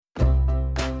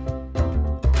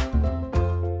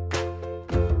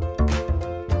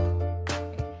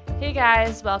Hey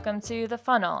guys, welcome to The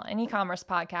Funnel, an e-commerce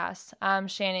podcast. I'm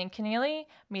Shannon Keneally,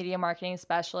 Media Marketing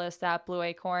Specialist at Blue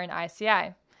Acorn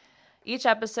ICI. Each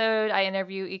episode, I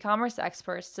interview e-commerce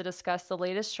experts to discuss the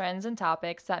latest trends and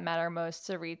topics that matter most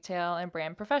to retail and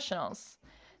brand professionals.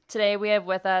 Today, we have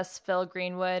with us Phil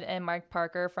Greenwood and Mike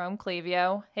Parker from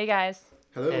Klaviyo. Hey guys.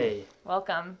 Hello. Hey.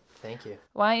 Welcome. Thank you.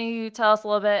 Why don't you tell us a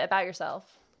little bit about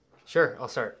yourself? Sure, I'll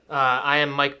start. I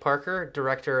am Mike Parker,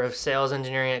 Director of Sales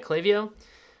Engineering at Klaviyo.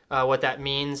 What that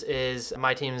means is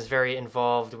my team is very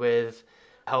involved with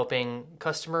helping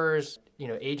customers,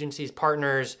 agencies,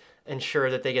 partners,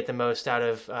 ensure that they get the most out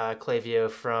of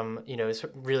Klaviyo from, it's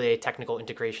really a technical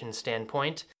integration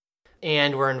standpoint.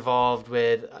 And we're involved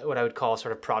with what I would call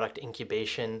sort of product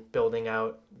incubation, building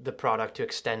out the product to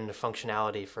extend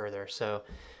functionality further. So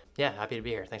yeah, happy to be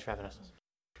here. Thanks for having us.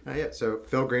 So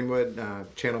Phil Greenwood,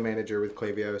 channel manager with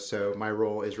Klaviyo. So my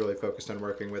role is really focused on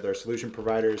working with our solution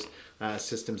providers,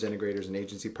 systems integrators, and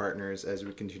agency partners as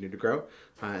we continue to grow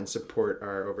and support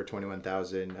our over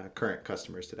 21,000 current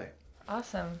customers today.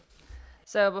 Awesome.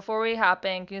 So before we hop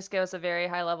in, can you just give us a very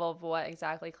high level of what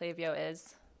exactly Klaviyo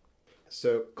is?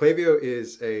 So Klaviyo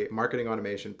is a marketing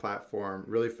automation platform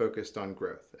really focused on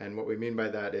growth. And what we mean by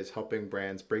that is helping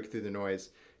brands break through the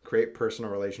noise, create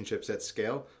personal relationships at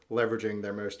scale, leveraging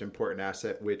their most important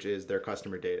asset, which is their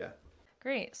customer data.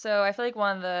 Great. So I feel like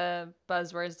one of the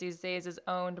buzzwords these days is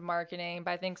owned marketing,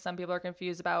 but I think some people are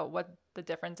confused about what the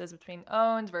difference is between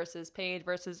owned versus paid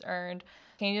versus earned.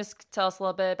 Can you just tell us a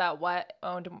little bit about what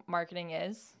owned marketing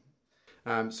is?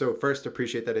 So first,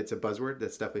 appreciate that it's a buzzword.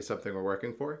 That's definitely something we're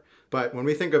working for. But when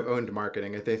we think of owned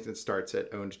marketing, I think it starts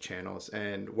at owned channels.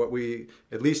 And what we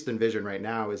at least envision right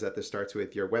now is that this starts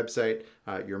with your website,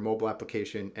 your mobile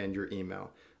application, and your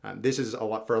email. This is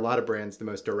for a lot of brands, the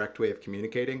most direct way of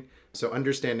communicating. So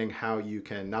understanding how you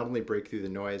can not only break through the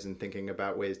noise and thinking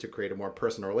about ways to create a more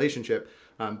personal relationship,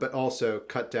 but also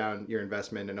cut down your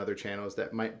investment in other channels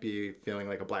that might be feeling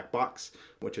like a black box,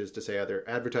 which is to say other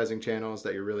advertising channels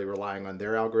that you're really relying on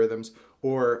their algorithms,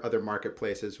 or other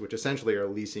marketplaces, which essentially are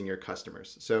leasing your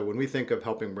customers. So when we think of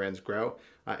helping brands grow,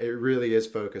 it really is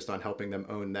focused on helping them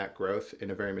own that growth in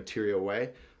a very material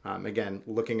way. Again,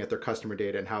 looking at their customer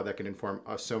data and how that can inform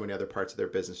so many other parts of their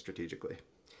business strategically.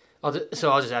 I'll just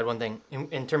add one thing.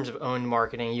 In terms of owned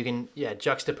marketing, you can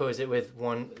juxtapose it with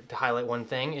one to highlight one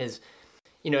thing is,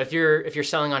 if you're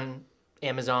selling on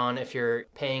Amazon, if you're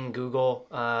paying Google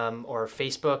or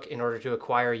Facebook in order to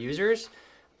acquire users,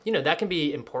 that can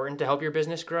be important to help your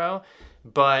business grow.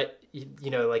 But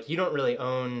you don't really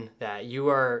own that. You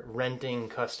are renting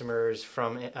customers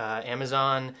from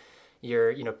Amazon.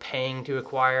 You're paying to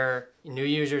acquire new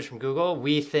users from Google.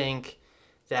 We think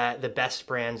that the best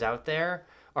brands out there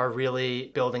are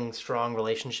really building strong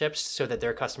relationships so that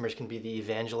their customers can be the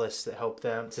evangelists that help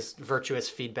them. It's this virtuous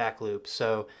feedback loop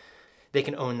so they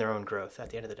can own their own growth at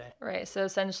the end of the day. Right. So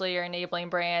essentially you're enabling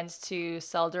brands to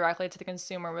sell directly to the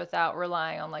consumer without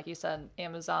relying on, like you said,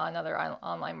 Amazon, other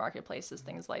online marketplaces,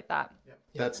 things like that. Yep.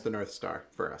 That's the North Star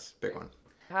for us. Big one.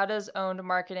 How does owned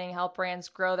marketing help brands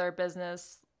grow their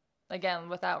business, again,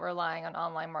 without relying on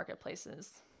online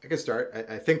marketplaces? I can start.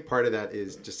 I think part of that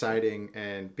is deciding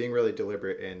and being really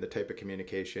deliberate in the type of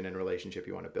communication and relationship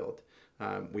you want to build.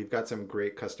 We've got some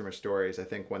great customer stories. I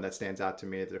think one that stands out to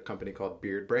me is a company called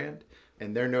Beard Brand,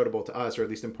 and they're notable to us, or at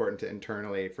least important to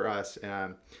internally for us.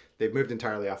 They've moved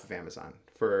entirely off of Amazon.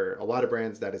 For a lot of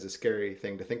brands, that is a scary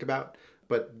thing to think about.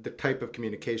 But the type of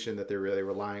communication that they're really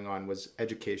relying on was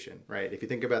education, right? If you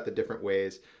think about the different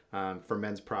ways for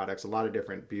men's products, a lot of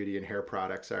different beauty and hair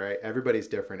products, all right? Everybody's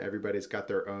different. Everybody's got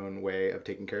their own way of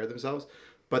taking care of themselves.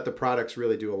 But the products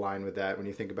really do align with that when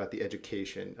you think about the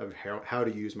education of how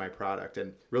to use my product.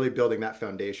 And really building that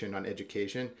foundation on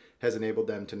education has enabled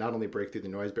them to not only break through the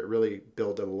noise, but really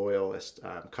build a loyalist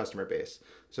customer base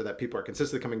so that people are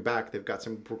consistently coming back. They've got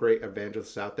some great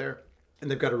evangelists out there. And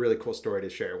they've got a really cool story to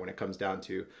share when it comes down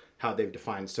to how they've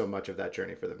defined so much of that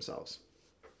journey for themselves.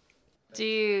 Do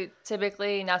you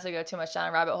typically, not to go too much down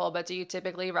a rabbit hole, but do you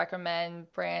typically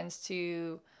recommend brands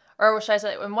to, or should I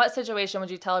say, in what situation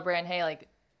would you tell a brand, hey, like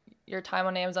your time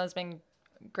on Amazon has been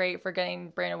great for getting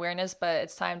brand awareness, but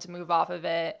it's time to move off of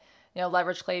it,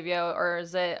 leverage Klaviyo, or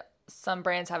is it some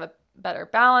brands have a better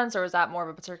balance, or is that more of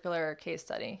a particular case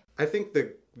study? I think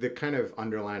the kind of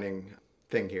underlining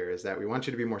thing here is that we want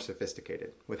you to be more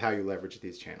sophisticated with how you leverage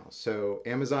these channels. So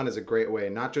Amazon is a great way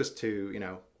not just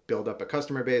to, build up a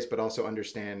customer base, but also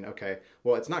understand, okay,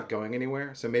 well, it's not going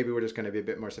anywhere. So maybe we're just going to be a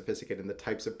bit more sophisticated in the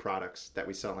types of products that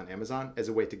we sell on Amazon as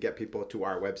a way to get people to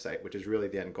our website, which is really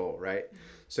the end goal, right?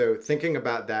 So thinking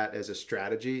about that as a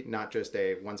strategy, not just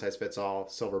a one size fits all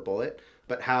silver bullet,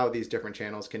 but how these different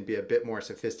channels can be a bit more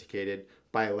sophisticated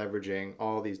by leveraging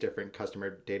all these different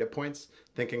customer data points,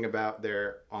 thinking about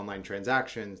their online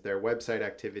transactions, their website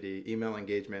activity, email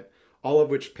engagement, all of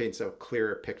which paints a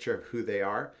clearer picture of who they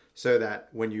are, so that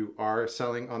when you are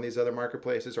selling on these other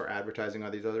marketplaces or advertising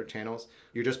on these other channels,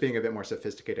 you're just being a bit more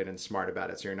sophisticated and smart about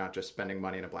it. So you're not just spending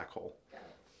money in a black hole.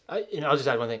 I'll just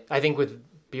add one thing. I think with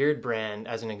Beard Brand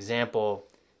as an example,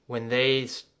 when they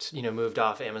moved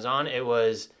off Amazon, it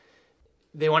was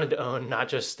they wanted to own not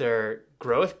just their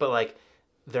growth, but like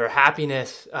their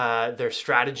happiness, their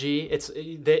strategy.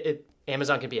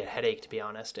 Amazon can be a headache, to be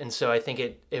honest. And so I think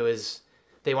it was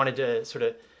they wanted to sort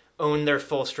of own their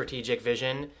full strategic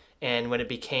vision. And when it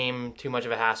became too much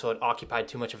of a hassle, it occupied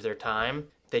too much of their time,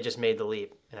 they just made the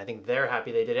leap. And I think they're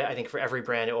happy they did it. I think for every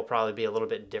brand, it will probably be a little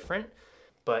bit different.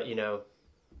 But,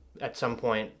 at some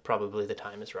point, probably the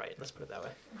time is right. Let's put it that way.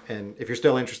 And if you're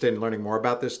still interested in learning more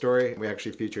about this story, we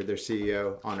actually featured their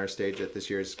CEO on our stage at this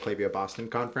year's Klaviyo Boston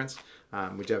conference.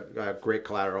 We have great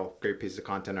collateral, great pieces of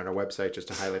content on our website just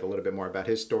to highlight a little bit more about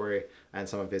his story and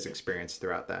some of his experience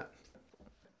throughout that.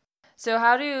 So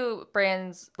how do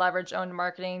brands leverage owned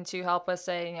marketing to help with,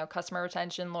 say, customer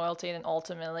retention, loyalty, and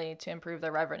ultimately to improve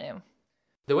their revenue?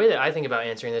 The way that I think about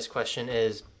answering this question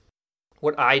is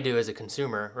what I do as a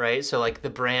consumer, right? So like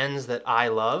the brands that I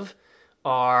love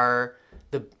are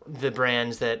the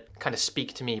brands that kind of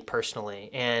speak to me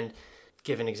personally. And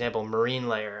give an example, Marine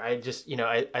Layer. I just,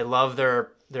 I love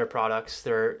their products.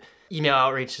 Their email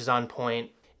outreach is on point,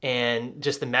 and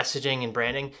just the messaging and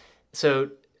branding.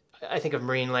 So I think of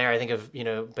Marine Layer, I think of,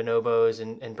 Bonobos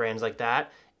and brands like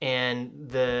that.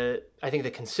 And I think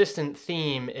the consistent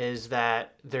theme is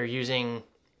that they're using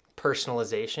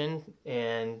personalization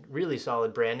and really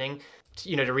solid branding,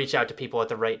 to reach out to people at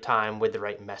the right time with the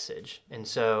right message. And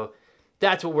so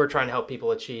that's what we're trying to help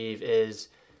people achieve is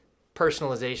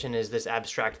personalization is this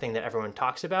abstract thing that everyone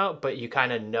talks about, but you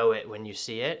kind of know it when you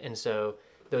see it. And so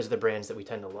those are the brands that we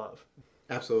tend to love.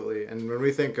 Absolutely. And when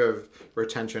we think of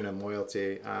retention and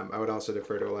loyalty, I would also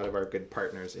defer to a lot of our good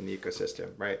partners in the ecosystem,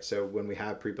 right? So when we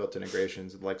have pre-built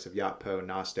integrations, the likes of Yotpo,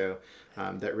 Nosto,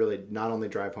 that really not only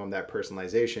drive home that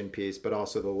personalization piece, but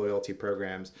also the loyalty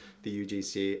programs, the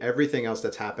UGC, everything else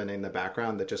that's happening in the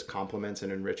background that just complements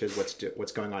and enriches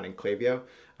what's going on in Klaviyo,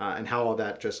 and how all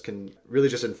that just can really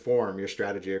just inform your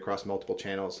strategy across multiple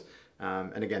channels.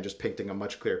 And again, just painting a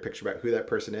much clearer picture about who that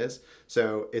person is.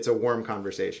 So it's a warm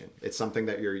conversation. It's something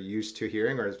that you're used to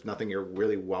hearing, or it's nothing you're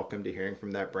really welcome to hearing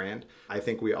from that brand. I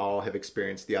think we all have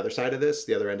experienced the other side of this,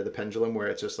 the other end of the pendulum, where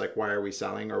it's just like, why are we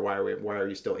selling, or why are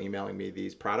you still emailing me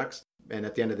these products? And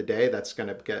at the end of the day, that's going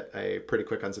to get a pretty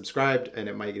quick unsubscribed, and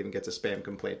it might even get a spam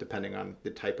complaint depending on the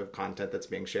type of content that's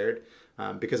being shared,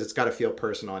 because it's got to feel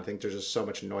personal. I think there's just so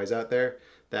much noise out there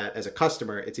that as a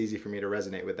customer, it's easy for me to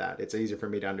resonate with that. It's easy for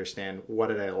me to understand what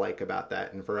did I like about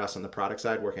that. And for us on the product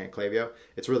side, working at Klaviyo,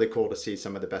 it's really cool to see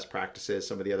some of the best practices,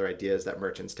 some of the other ideas that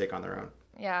merchants take on their own.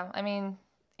 Yeah, I mean,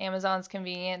 Amazon's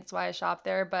convenient. That's why I shop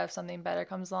there. But if something better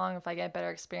comes along, if I get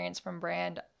better experience from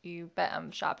brand, you bet I'm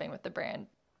shopping with the brand.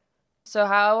 So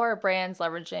how are brands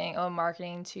leveraging own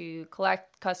marketing to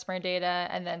collect customer data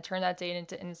and then turn that data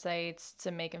into insights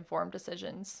to make informed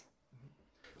decisions?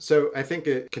 So I think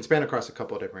it can span across a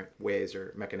couple of different ways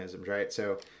or mechanisms, right?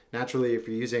 So naturally, if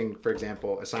you're using, for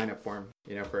example, a sign-up form,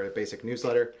 for a basic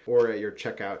newsletter, or at your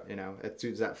checkout,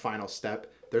 it's that final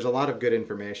step, there's a lot of good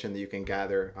information that you can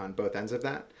gather on both ends of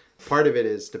that. Part of it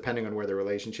is depending on where the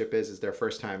relationship is their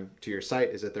first time to your site?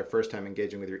 Is it their first time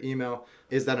engaging with your email?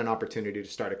 Is that an opportunity to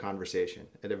start a conversation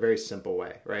in a very simple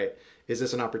way, right? Is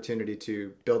this an opportunity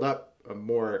to build up a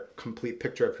more complete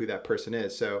picture of who that person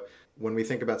is? So when we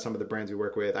think about some of the brands we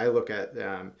work with, I look at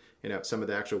some of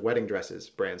the actual wedding dresses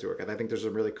brands we work with. I think there's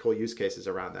some really cool use cases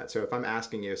around that. So if I'm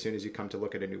asking you as soon as you come to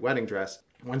look at a new wedding dress,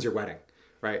 when's your wedding?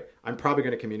 Right? I'm probably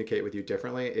going to communicate with you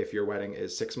differently if your wedding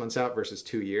is 6 months out versus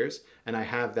 2 years. And I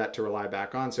have that to rely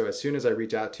back on. So as soon as I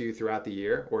reach out to you throughout the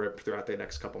year or throughout the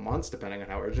next couple months, depending on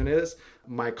how urgent it is,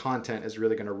 my content is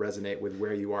really going to resonate with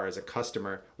where you are as a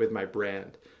customer with my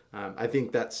brand. I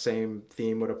think that same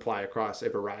theme would apply across a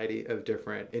variety of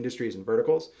different industries and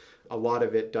verticals. a lot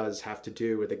of it does have to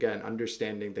do with, again,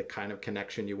 understanding the kind of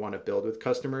connection you want to build with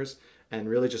customers and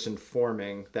really just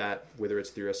informing that, whether it's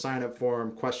through a sign-up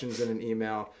form, questions in an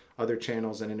email, other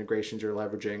channels and integrations you're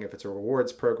leveraging, if it's a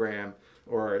rewards program,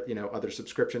 or other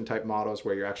subscription type models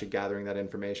where you're actually gathering that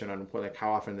information on like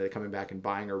how often are they coming back and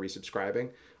buying or resubscribing.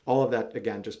 All of that,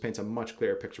 again, just paints a much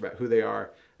clearer picture about who they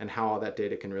are and how all that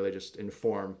data can really just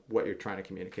inform what you're trying to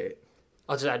communicate.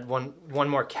 I'll just add one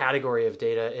more category of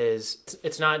data is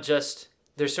it's not just,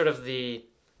 there's sort of the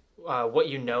what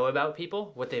you know about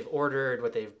people, what they've ordered,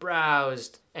 what they've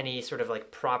browsed, any sort of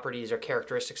like properties or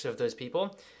characteristics of those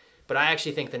people. But I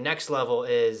actually think the next level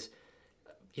is,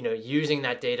 using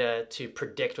that data to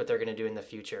predict what they're going to do in the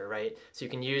future, right? So you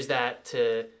can use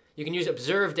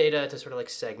observed data to sort of like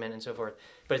segment and so forth.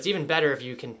 But it's even better if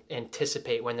you can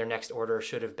anticipate when their next order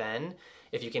should have been.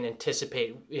 If you can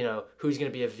anticipate, who's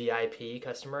going to be a VIP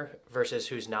customer versus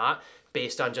who's not,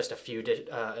 based on just a few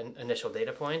initial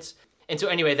data points. And so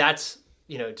anyway, that's,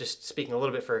 just speaking a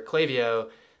little bit for Klaviyo,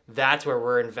 that's where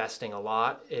we're investing a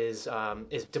lot is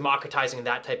democratizing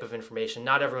that type of information.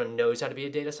 Not everyone knows how to be a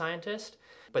data scientist,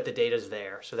 but the data's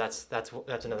there. So that's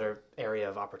another area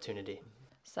of opportunity.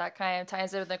 So that kind of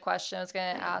ties in with the question I was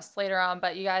going to ask later on,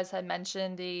 but you guys had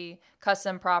mentioned the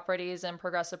custom properties and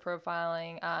progressive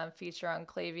profiling feature on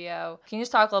Klaviyo. Can you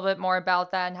just talk a little bit more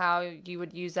about that and how you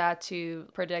would use that to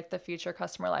predict the future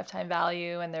customer lifetime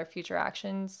value and their future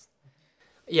actions?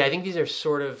 Yeah, I think these are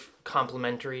sort of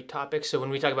complementary topics. So when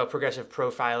we talk about progressive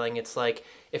profiling, it's like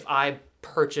if I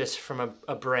purchase from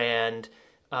a brand,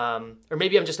 or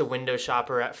maybe I'm just a window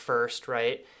shopper at first,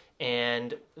 right?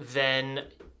 And then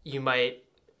you might,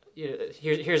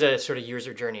 here's a sort of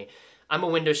user journey. I'm a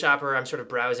window shopper, I'm sort of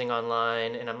browsing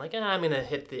online, and I'm like, I'm going to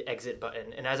hit the exit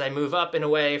button. And as I move up and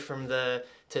away from to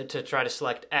try to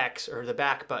select X or the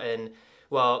back button,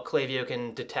 well, Klaviyo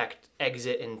can detect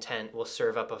exit intent. We'll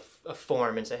serve up a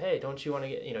form and say, hey, don't you want to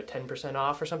get 10%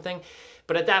 off or something?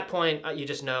 But at that point, you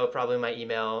just know probably my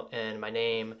email and my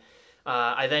name.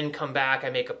 I then come back, I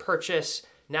make a purchase.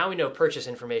 Now we know purchase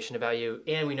information about you,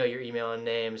 and we know your email and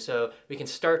name, so we can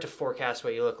start to forecast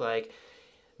what you look like.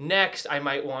 Next, I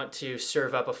might want to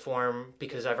serve up a form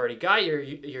because I've already got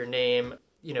your name.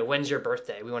 When's your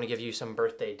birthday? We want to give you some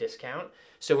birthday discount.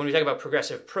 So when we talk about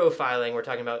progressive profiling, we're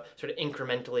talking about sort of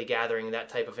incrementally gathering that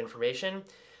type of information.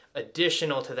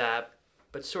 Additional to that,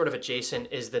 but sort of adjacent,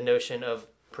 is the notion of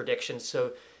predictions.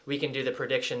 So we can do the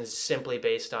predictions simply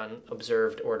based on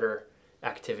observed order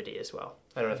activity as well.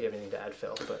 I don't know if you have anything to add,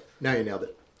 Phil, but No, you nailed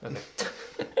it.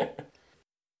 Okay.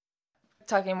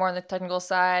 Talking more on the technical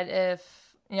side,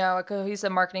 if a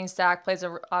cohesive marketing stack plays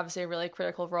obviously a really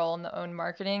critical role in the own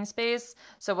marketing space.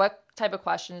 So what type of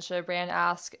questions should a brand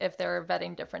ask if they're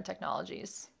vetting different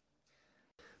technologies?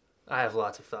 I have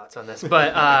lots of thoughts on this,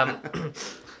 but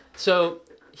so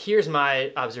here's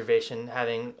my observation,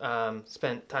 having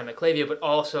spent time at Klaviyo, but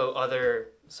also other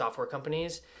software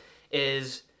companies,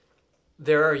 is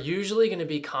there are usually going to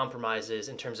be compromises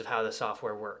in terms of how the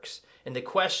software works. And the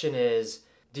question is,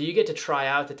 do you get to try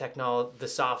out the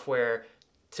software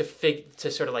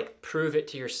to sort of like prove it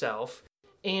to yourself?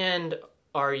 And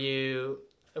are you,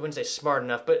 I wouldn't say smart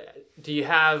enough, but do you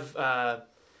have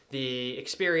the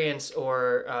experience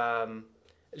or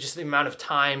just the amount of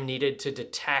time needed to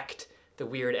detect the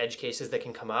weird edge cases that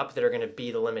can come up that are going to be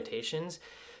the limitations?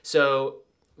 So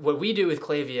what we do with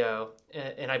Klaviyo,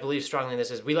 and I believe strongly in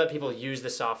this, is we let people use the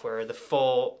software, the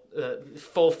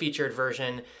full featured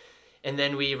version, and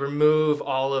then we remove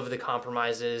all of the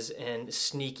compromises and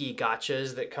sneaky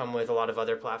gotchas that come with a lot of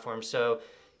other platforms. So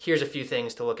here's a few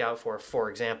things to look out for. For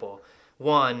example,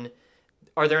 one,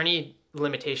 are there any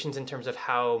limitations in terms of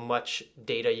how much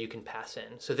data you can pass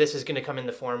in? So this is going to come in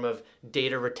the form of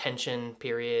data retention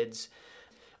periods,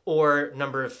 or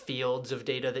number of fields of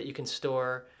data that you can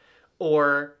store.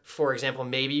 Or, for example,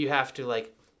 maybe you have to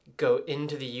go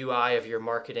into the UI of your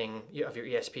marketing, of your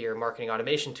ESP or marketing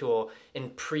automation tool,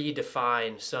 and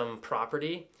predefine some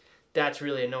property. That's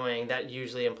really annoying. That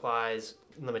usually implies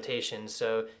limitations.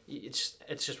 So it's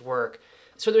just work.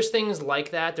 So there's things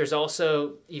like that. There's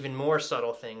also even more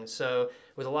subtle things. So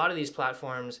with a lot of these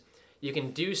platforms, you can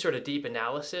do sort of deep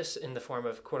analysis in the form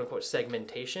of quote unquote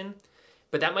segmentation,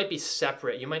 but that might be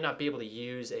separate. You might not be able to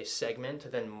use a segment to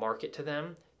then market to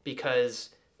them because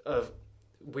of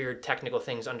weird technical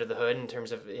things under the hood in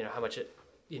terms of how much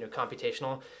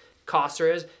computational cost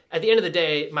there is. At the end of the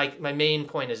day, my main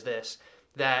point is this,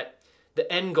 that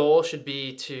the end goal should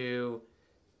be to,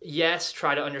 yes,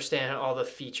 try to understand all the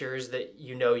features that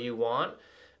you want,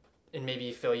 and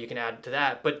maybe Phil, you can add to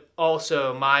that, but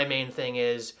also my main thing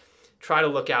is try to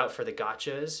look out for the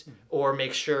gotchas, or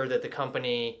make sure that the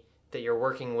company that you're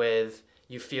working with,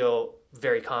 you feel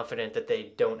very confident that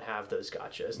they don't have those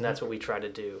gotchas. And that's what we try to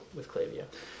do with Klaviyo.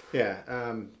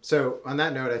 Yeah. So on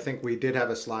that note, I think we did have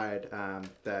a slide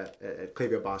that at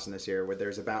Klaviyo Boston this year where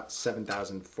there's about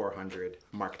 7,400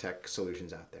 MarTech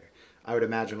solutions out there. I would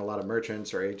imagine a lot of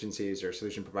merchants or agencies or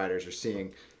solution providers are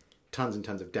seeing tons and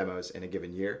tons of demos in a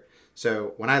given year.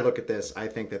 So when I look at this, I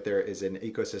think that there is an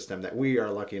ecosystem that we are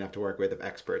lucky enough to work with of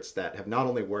experts that have not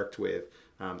only worked with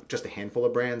just a handful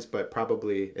of brands, but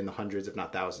probably in the hundreds, if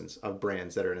not thousands, of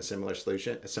brands that are in a similar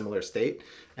solution, a similar state.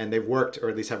 And they've worked or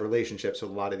at least have relationships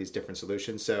with a lot of these different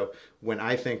solutions. So when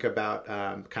I think about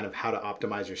kind of how to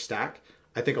optimize your stack,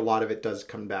 I think a lot of it does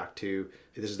come back to,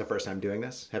 this is the first time doing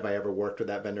this. Have I ever worked with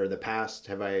that vendor in the past?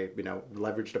 Have I,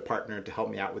 leveraged a partner to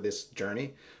help me out with this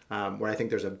journey? Where I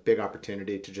think there's a big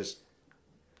opportunity to just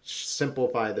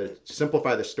simplify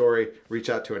the story, reach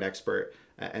out to an expert,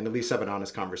 and at least have an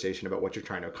honest conversation about what you're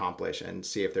trying to accomplish and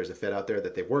see if there's a fit out there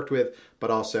that they've worked with, but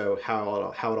also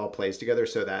how it all plays together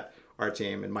so that our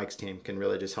team and Mike's team can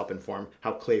really just help inform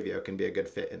how Klaviyo can be a good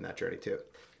fit in that journey too.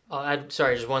 I'll add,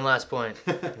 just one last point.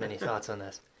 Many thoughts on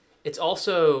this. It's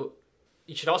also,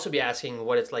 you should also be asking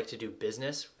what it's like to do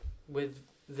business with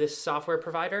this software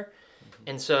provider. Mm-hmm.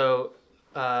 And so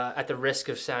at the risk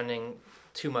of sounding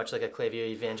too much like a Klaviyo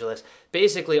evangelist,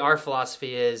 basically our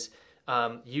philosophy is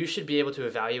you should be able to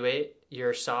evaluate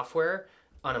your software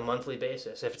on a monthly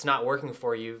basis. If it's not working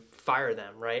for you, fire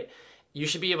them, right? You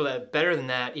should be able to, better than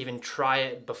that, even try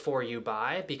it before you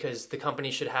buy, because the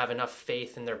company should have enough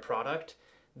faith in their product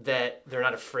that they're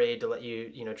not afraid to let you,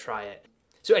 try it.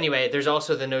 So anyway, there's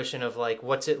also the notion of like,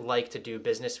 what's it like to do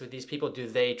business with these people? Do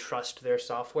they trust their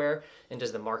software? And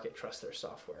does the market trust their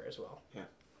software as well? Yeah.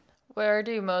 Where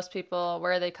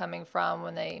are they coming from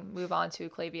when they move on to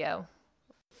Klaviyo?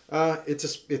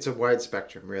 It's a wide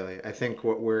spectrum, really. I think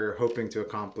what we're hoping to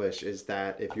accomplish is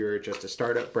that if you're just a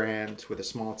startup brand with a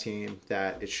small team,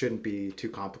 that it shouldn't be too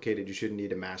complicated. You shouldn't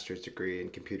need a master's degree in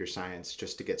computer science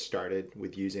just to get started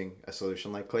with using a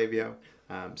solution like Klaviyo.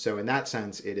 So in that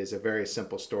sense, it is a very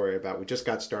simple story about we just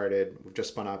got started, we've just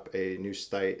spun up a new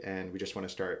site, and we just want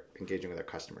to start engaging with our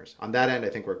customers. On that end, I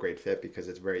think we're a great fit because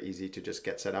it's very easy to just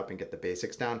get set up and get the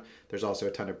basics down. There's also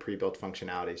a ton of pre-built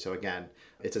functionality. So again,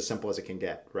 it's as simple as it can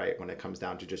get, right, when it comes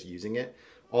down to just using it,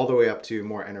 all the way up to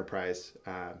more enterprise,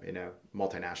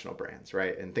 multinational brands,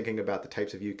 right? And thinking about the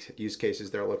types of use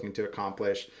cases they're looking to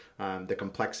accomplish, the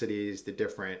complexities, the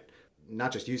different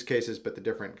not just use cases, but the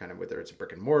different kind of, whether it's a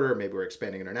brick and mortar, maybe we're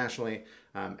expanding internationally,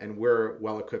 and we're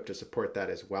well equipped to support that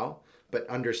as well. But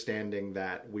understanding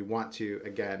that we want to,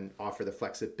 again, offer the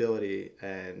flexibility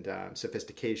and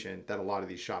sophistication that a lot of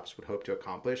these shops would hope to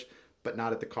accomplish, but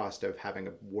not at the cost of having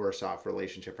a worse off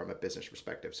relationship from a business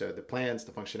perspective. So the plans,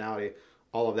 the functionality,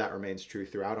 all of that remains true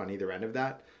throughout on either end of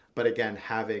that. But again,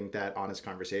 having that honest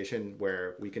conversation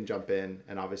where we can jump in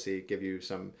and obviously give you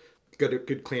some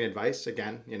good clean advice.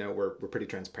 Again, we're pretty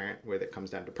transparent when it comes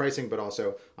down to pricing, but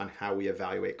also on how we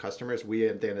evaluate customers. We,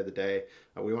 at the end of the day,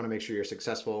 we want to make sure you're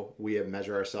successful. We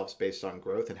measure ourselves based on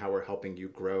growth and how we're helping you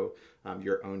grow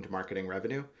your owned marketing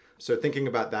revenue. So thinking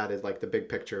about that is like the big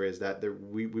picture is that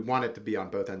we want it to be on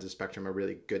both ends of the spectrum, a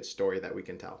really good story that we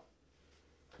can tell.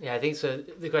 Yeah, I think so.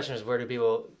 The question is, where do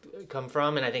people come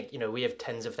from? And I think, we have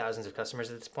tens of thousands of customers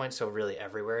at this point, so really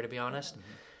everywhere, to be honest.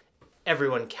 Mm-hmm.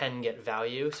 Everyone can get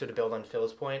value. So to build on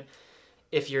Phil's point,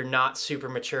 if you're not super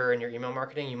mature in your email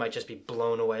marketing, you might just be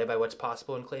blown away by what's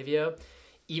possible in Klaviyo.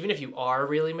 Even if you are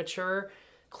really mature,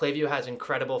 Klaviyo has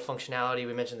incredible functionality.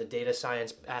 We mentioned the data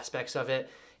science aspects of it,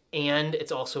 and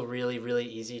it's also really, really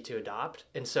easy to adopt.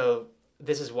 And so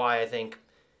this is why I think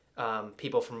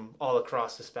people from all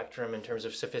across the spectrum in terms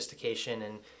of sophistication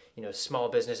and small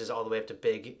businesses all the way up to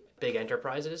big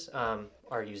enterprises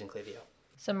are using Klaviyo.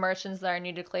 Some merchants that are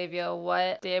new to Klaviyo,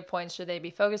 what data points should they be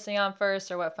focusing on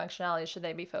first, or what functionality should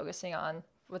they be focusing on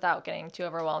without getting too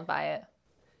overwhelmed by it?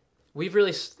 We've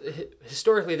really,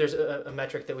 historically, there's a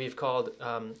metric that we've called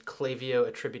Klaviyo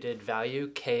Attributed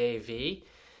Value, KAV,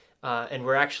 and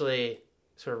we're actually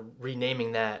sort of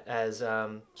renaming that as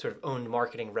sort of owned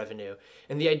marketing revenue.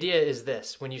 And the idea is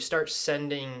this: when you start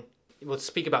sending, we'll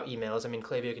speak about emails. I mean,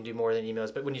 Klaviyo can do more than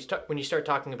emails, but when you start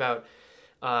talking about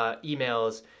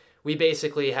emails, we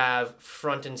basically have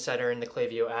front and center in the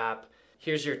Klaviyo app.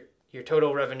 Here's your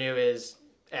total revenue is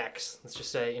X. Let's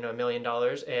just say, $1 million.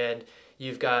 And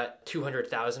you've got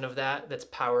 200,000 of that's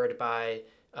powered by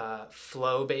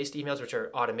flow-based emails, which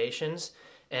are automations.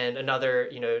 And another,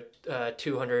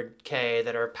 200K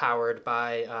that are powered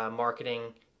by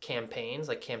marketing campaigns,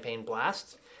 like campaign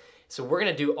blasts. So we're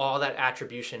going to do all that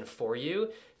attribution for you.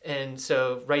 And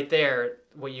so right there,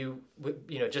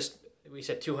 we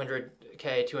said 200K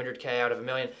 100K, 200K out of a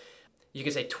million, you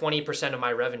could say 20% of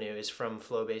my revenue is from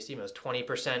flow-based emails.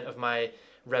 20% of my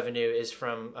revenue is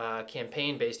from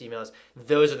campaign-based emails.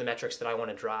 Those are the metrics that I want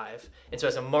to drive. And so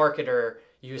as a marketer,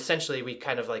 we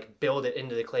kind of like build it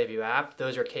into the Klaviyo app.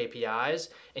 Those are KPIs,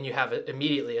 and you have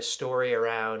immediately a story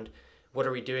around what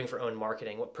are we doing for own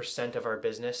marketing? What percent of our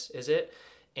business is it?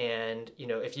 And,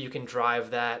 if you can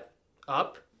drive that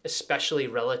up, especially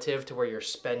relative to where you're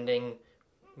spending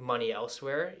money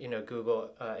elsewhere,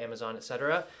 Google, Amazon, et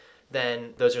cetera,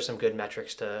 then those are some good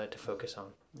metrics to focus on.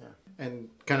 Yeah. And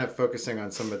kind of focusing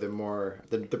on some of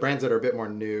the brands that are a bit more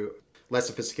new, less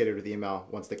sophisticated with email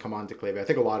once they come on to Klaviyo. I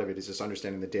think a lot of it is just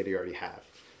understanding the data you already have.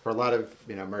 For a lot of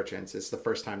merchants, it's the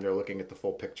first time they're looking at the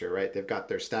full picture, right? They've got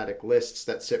their static lists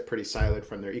that sit pretty siloed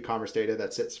from their e-commerce data,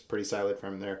 that sits pretty siloed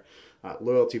from their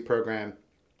loyalty program.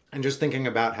 And just thinking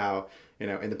about how,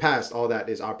 in the past, all that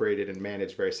is operated and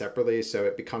managed very separately. So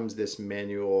it becomes this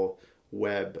manual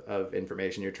web of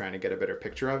information you're trying to get a better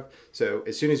picture of. So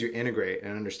as soon as you integrate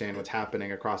and understand what's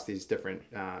happening across these different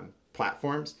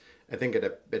platforms, I think at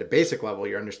a basic level,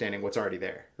 you're understanding what's already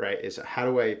there, right? Is how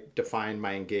do I define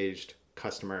my engaged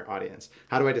customer audience?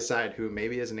 How do I decide who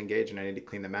maybe isn't engaged and I need to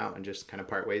clean them out and just kind of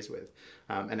part ways with?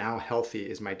 And how healthy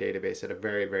is my database at a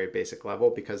very, very basic level?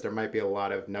 Because there might be a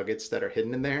lot of nuggets that are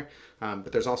hidden in there,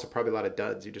 but there's also probably a lot of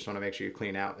duds you just want to make sure you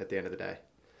clean out at the end of the day.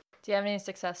 Do you have any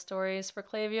success stories for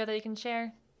Klaviyo that you can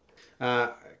share?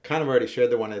 Kind of already shared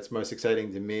the one that's most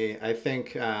exciting to me. I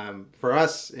think for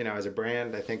us, as a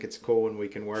brand, I think it's cool when we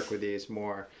can work with these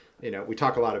more. We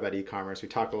talk a lot about e-commerce. We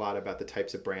talk a lot about the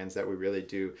types of brands that we really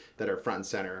do that are front and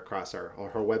center across our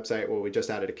website. Well, we just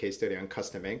added a case study on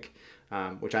custom ink,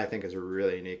 which I think is a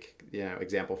really unique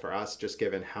example for us, just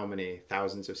given how many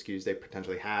thousands of SKUs they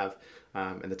potentially have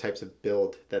and the types of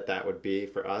build that would be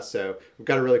for us. So we've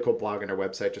got a really cool blog on our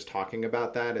website just talking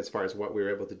about that as far as what we were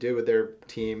able to do with their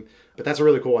team. But that's a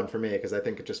really cool one for me because I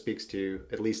think it just speaks to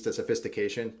at least the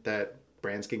sophistication that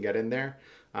brands can get in there.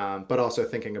 But also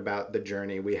thinking about the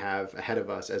journey we have ahead of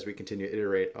us as we continue to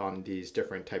iterate on these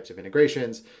different types of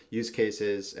integrations, use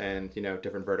cases, and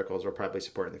different verticals we'll probably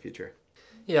support in the future.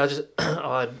 Yeah,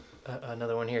 I'll add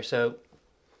another one here. So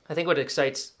I think what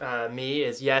excites me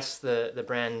is, yes, the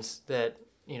brands that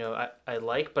I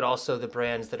like, but also the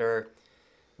brands that are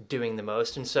doing the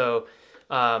most. And so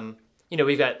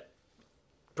we've got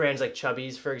brands like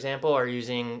Chubbies, for example, are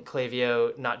using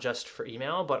Klaviyo not just for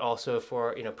email, but also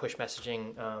for push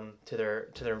messaging to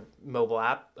their mobile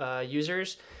app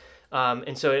users,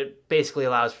 and so it basically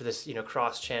allows for this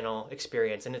cross-channel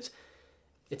experience, and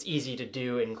it's easy to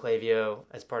do in Klaviyo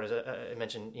as part of I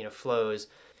mentioned flows,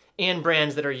 and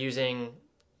brands that are using.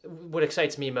 What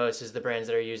excites me most is the brands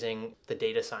that are using the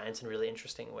data science in really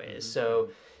interesting ways. Mm-hmm. So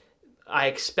I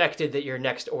expected that your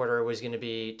next order was going to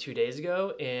be 2 days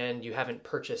ago and you haven't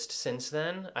purchased since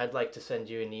then. I'd like to send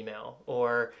you an email,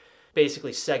 or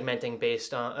basically segmenting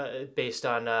based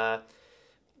on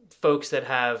folks that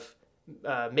have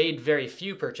made very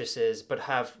few purchases but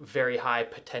have very high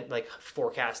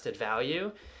forecasted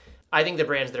value. I think the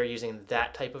brands that are using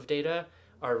that type of data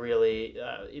are really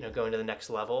going to the next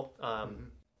level.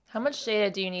 How much data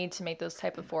do you need to make those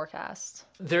type of forecasts?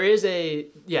 There is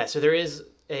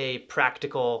a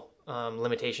practical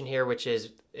limitation here, which is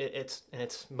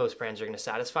most brands are going to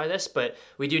satisfy this, but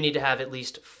we do need to have at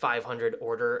least 500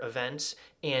 order events,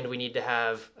 and we need to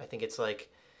have, I think it's like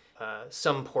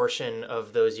some portion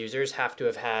of those users have to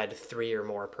have had 3 or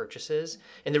more purchases.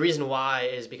 And the reason why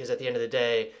is because at the end of the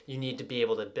day, you need to be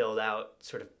able to build out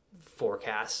sort of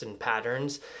forecasts and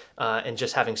patterns, and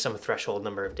just having some threshold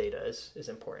number of data is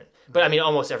important. But I mean,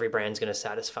 almost every brand's going to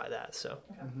satisfy that. So.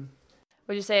 Okay. Mm-hmm.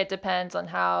 Would you say it depends on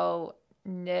how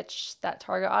niche that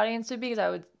target audience would be? Because I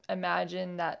would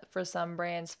imagine that for some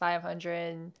brands,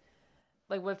 500,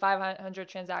 would 500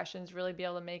 transactions really be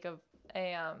able to make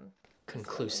a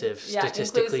conclusive,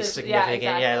 statistically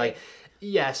significant? Yeah,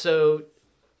 exactly. So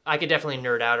I could definitely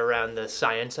nerd out around the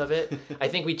science of it. I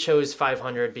think we chose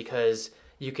 500 because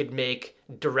you could make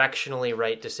directionally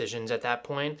right decisions at that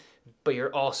point, but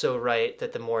you're also right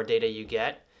that the more data you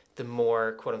get, the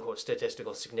more quote unquote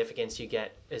statistical significance you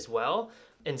get as well.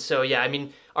 And so, I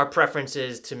mean, our preference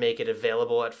is to make it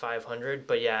available at 500,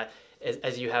 but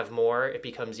as you have more, it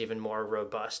becomes even more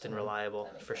robust and reliable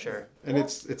for sure. And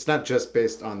it's not just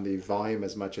based on the volume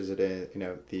as much as it is,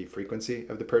 the frequency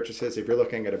of the purchases. If you're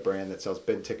looking at a brand that sells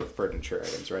big ticket furniture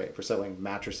items, right? If we're selling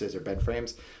mattresses or bed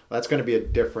frames, well, that's going to be a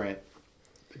different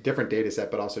data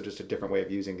set, but also just a different way of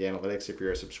using the analytics if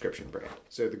you're a subscription brand.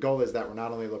 So the goal is that we're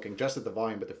not only looking just at the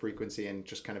volume, but the frequency, and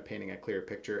just kind of painting a clear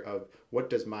picture of what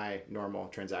does my normal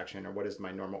transaction or what does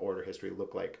my normal order history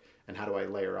look like, and how do I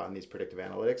layer on these predictive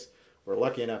analytics. We're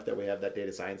lucky enough that we have that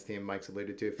data science team Mike's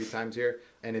alluded to a few times here,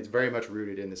 and it's very much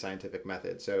rooted in the scientific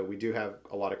method. So we do have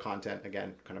a lot of content,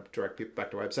 again, kind of direct people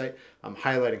back to our website,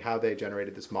 highlighting how they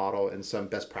generated this model and some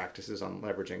best practices on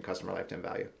leveraging customer lifetime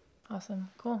value. Awesome.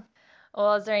 Cool.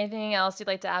 Well, is there anything else you'd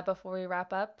like to add before we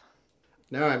wrap up?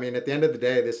 No, I mean, at the end of the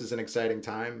day, this is an exciting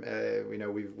time.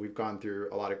 We've gone through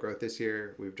a lot of growth this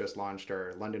year. We've just launched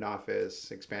our London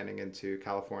office, expanding into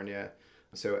California.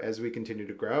 So as we continue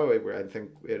to grow, I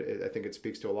think it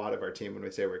speaks to a lot of our team when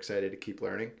we say we're excited to keep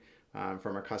learning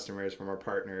from our customers, from our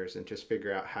partners, and just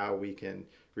figure out how we can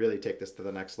really take this to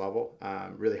the next level,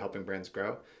 really helping brands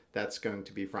grow. That's going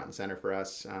to be front and center for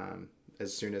us.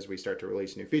 As soon as we start to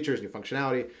release new features, new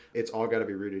functionality, it's all got to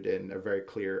be rooted in a very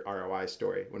clear ROI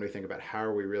story. When we think about how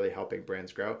are we really helping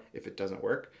brands grow, if it doesn't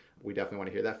work, we definitely want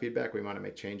to hear that feedback. We want to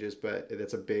make changes, but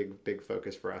that's a big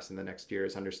focus for us in the next year,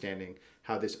 is understanding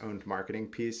how this owned marketing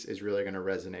piece is really going to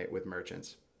resonate with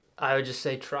merchants. I would just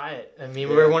say try it. I mean,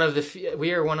 Yeah. we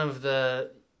are one of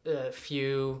the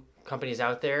few companies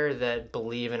out there that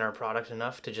believe in our product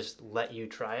enough to just let you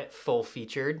try it full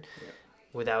featured. Yeah.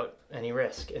 Without any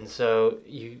risk. And so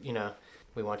you know,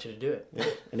 we want you to do it. Yeah.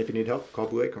 And if you need help, call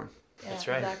Blue Acorn. Yeah, that's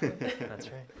right. Exactly. That's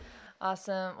right.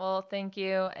 Awesome. Well, thank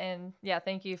you. And yeah,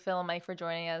 thank you, Phil and Mike, for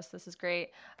joining us. This is great.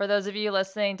 For those of you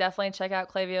listening, definitely check out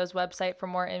Klaviyo's website for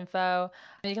more info.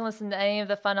 You can listen to any of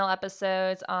the Funnel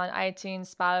episodes on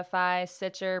iTunes, Spotify,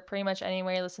 Stitcher, pretty much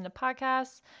anywhere you listen to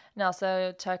podcasts. And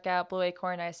also check out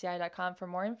blueacornici.com for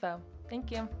more info.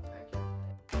 Thank you.